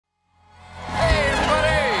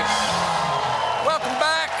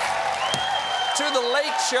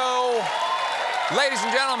show. Ladies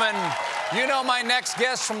and gentlemen, you know my next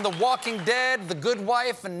guest from The Walking Dead, The Good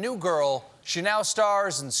Wife, and New Girl. She now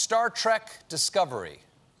stars in Star Trek Discovery.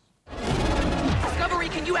 Discovery,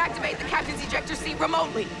 can you activate the captain's ejector seat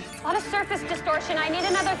remotely? A lot of surface distortion. I need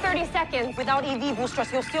another 30 seconds. Without EV boosters,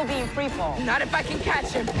 he'll still be in free fall. Not if I can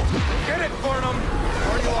catch him. Get it, Farnham.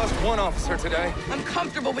 Already lost one officer today. I'm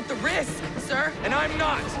comfortable with the risk, sir. And I'm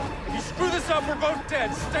not. If you screw this up, we're both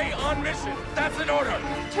dead. Stay on mission. That's an order.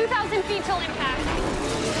 2,000 feet till impact.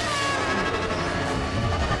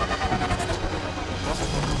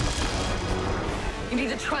 You need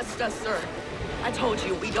to trust us, sir. I told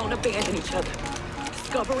you, we don't abandon each other.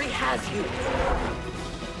 Discovery has you.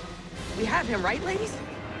 We have him, right, ladies?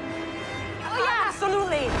 Oh, yeah,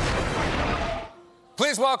 absolutely.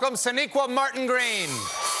 Please welcome Sonequa Martin-Green.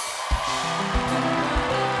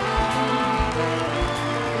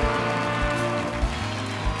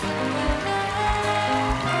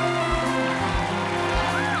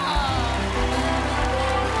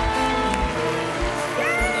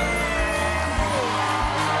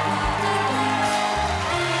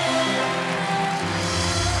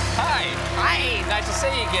 Nice to see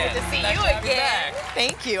you again. Good to see nice you to have again. You back.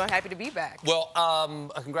 Thank you. I'm happy to be back. Well,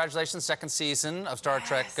 congratulations, second season of Star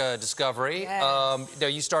Trek Discovery. Yes. Now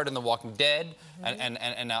you starred in The Walking Dead, and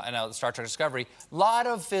now Star Trek Discovery. A lot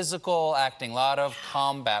of physical acting, a lot of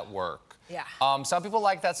combat work. Yeah. Some people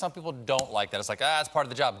like that, some people don't like that. It's like, it's part of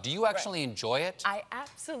the job. Do you actually enjoy it? I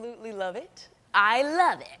absolutely love it. I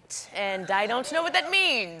love it. And I don't know what that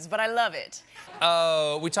means, but I love it.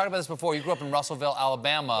 We talked about this before. You grew up in Russellville,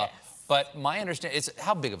 Alabama. Yes. But my understanding is,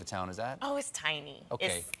 how big of a town is that? Oh, it's tiny.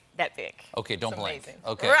 Okay. It's that big. Okay, don't blink. Amazing.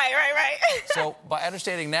 Okay. Right. So, my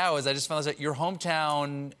understanding now is I just found out that your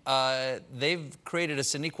hometown, they've created a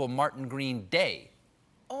Sonequa Martin-Green Day.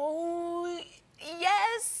 Oh,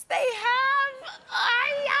 yes, they have.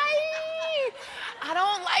 I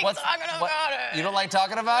don't like talking about it. You don't like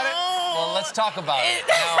talking about it? No. Well, let's talk about it.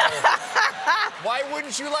 Now, why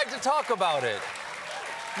wouldn't you like to talk about it?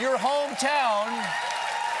 Your hometown.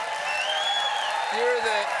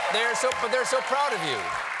 But they're so proud of you.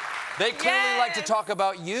 They clearly like to talk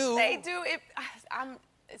about you. They do.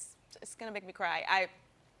 It's gonna make me cry.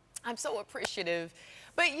 I'm so appreciative.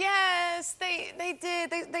 But yes, they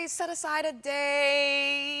did. They set aside a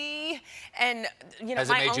day, and you know. Has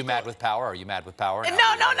it made you mad with power? Are you mad with power?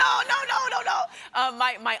 No.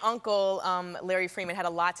 My uncle Larry Freeman had a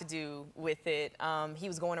lot to do with it. He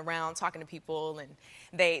was going around talking to people, and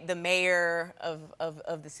the mayor of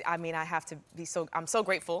the. I mean, I have to be so. I'm so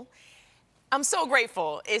grateful. I'm so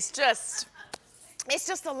grateful. It's just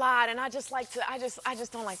a lot, and I just don't like to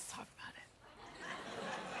talk about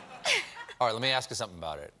it. All right, let me ask you something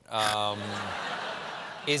about it.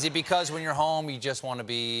 Is it because when you're home, you just want to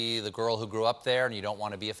be the girl who grew up there and you don't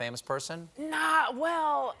want to be a famous person? Nah,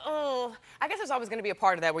 well, I guess there's always going to be a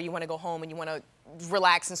part of that where you want to go home and you want to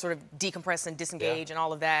relax and sort of decompress and disengage and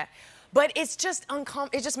all of that. But it's just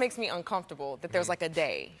it just makes me uncomfortable that there's like a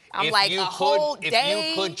day. I'm like, a whole day?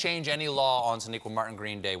 If you could change any law on Sonequa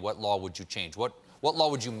Martin-Green Day, what law would you change? What law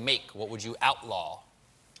would you make? What would you outlaw?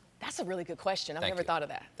 That's a really good question. I've never thought of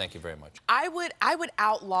that. Thank you very much. I would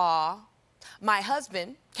outlaw my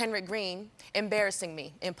husband, Kenrick Green, embarrassing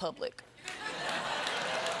me in public.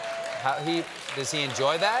 Does he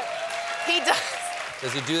enjoy that? He does.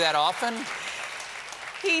 Does he do that often?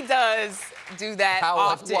 He does do that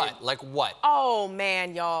often. Like what? Oh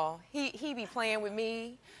man, y'all. He be playing with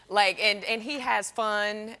me. Like, and he has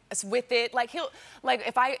fun with it. Like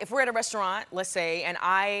if we're at a restaurant, let's say, and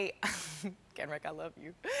Kenrick, I love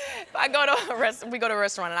you. If I go to we go to a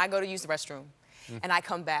restaurant and I go to use the restroom, and I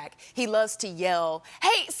come back, he loves to yell,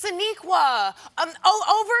 "Hey, Sonequa,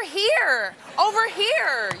 over here,"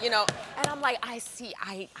 you know. And I'm like, I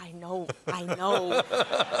know,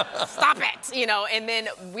 stop it, you know. And then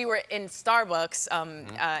we were in Starbucks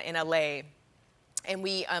in LA.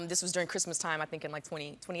 And this was during Christmas time, I think in like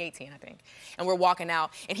 2018, I think. And we're walking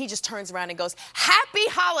out, and he just turns around and goes, "Happy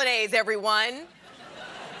holidays, everyone."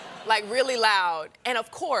 Like really loud. And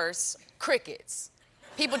of course, crickets.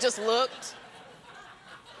 People just looked.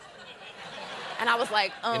 And I was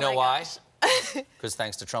like, oh my gosh. You know why? Because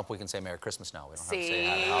thanks to Trump, we can say Merry Christmas now. We don't have to say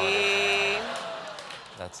Happy Holidays.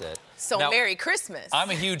 That's it. So now, Merry Christmas.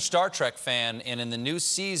 I'm a huge Star Trek fan, and in the new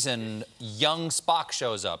season, young Spock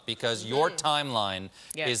shows up because your timeline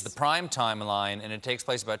is the prime timeline, and it takes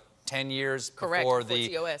place about 10 years before the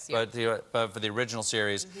TOS, but for the original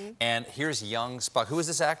series. And here's young Spock. Who is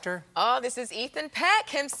this actor? Oh, this is Ethan Peck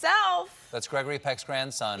himself. That's Gregory Peck's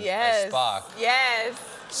grandson, yes. as Spock. Yes.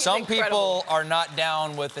 Some people are not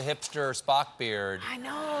down with the hipster Spock beard. I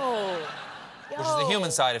know. Which is the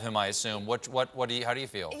human side of him, I assume. How do you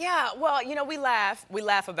feel? Yeah, well, you know, we laugh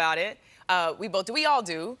about it. We both do. We all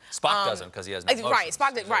do. Spock doesn't because he has no emotions. Right,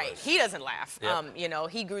 Spock, right. He doesn't laugh. Yep. You know,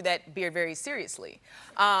 he grew that beard very seriously.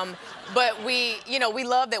 But we, you know, we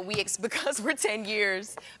love that because we're 10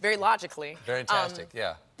 years, very logically. Very fantastic,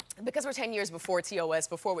 yeah. Because we're 10 years before TOS,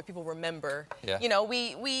 before what people remember, yeah. you know,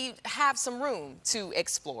 we have some room to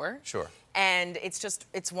explore. Sure. And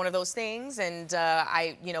it's one of those things, and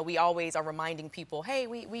you know, we always are reminding people, hey,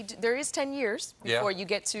 there is 10 years before you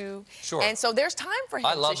get to, sure. And so there's time for him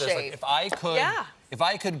I love to this. shave. Like, if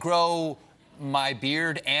I could grow my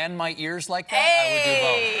beard and my ears like that, I would do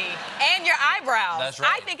both. And your eyebrows. That's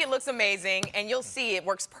right. I think it looks amazing, and you'll see it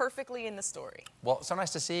works perfectly in the story. Well, so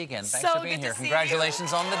nice to see you again. Thanks so for being good here. To see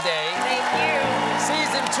Congratulations you. on the day. Thank you.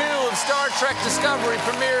 Season 2 of Star Trek Discovery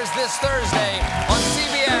premieres this Thursday on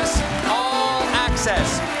CBS All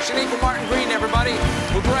Access. Sonequa Martin-Green, everybody.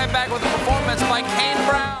 We'll be right back with a performance by Kane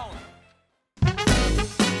Brown.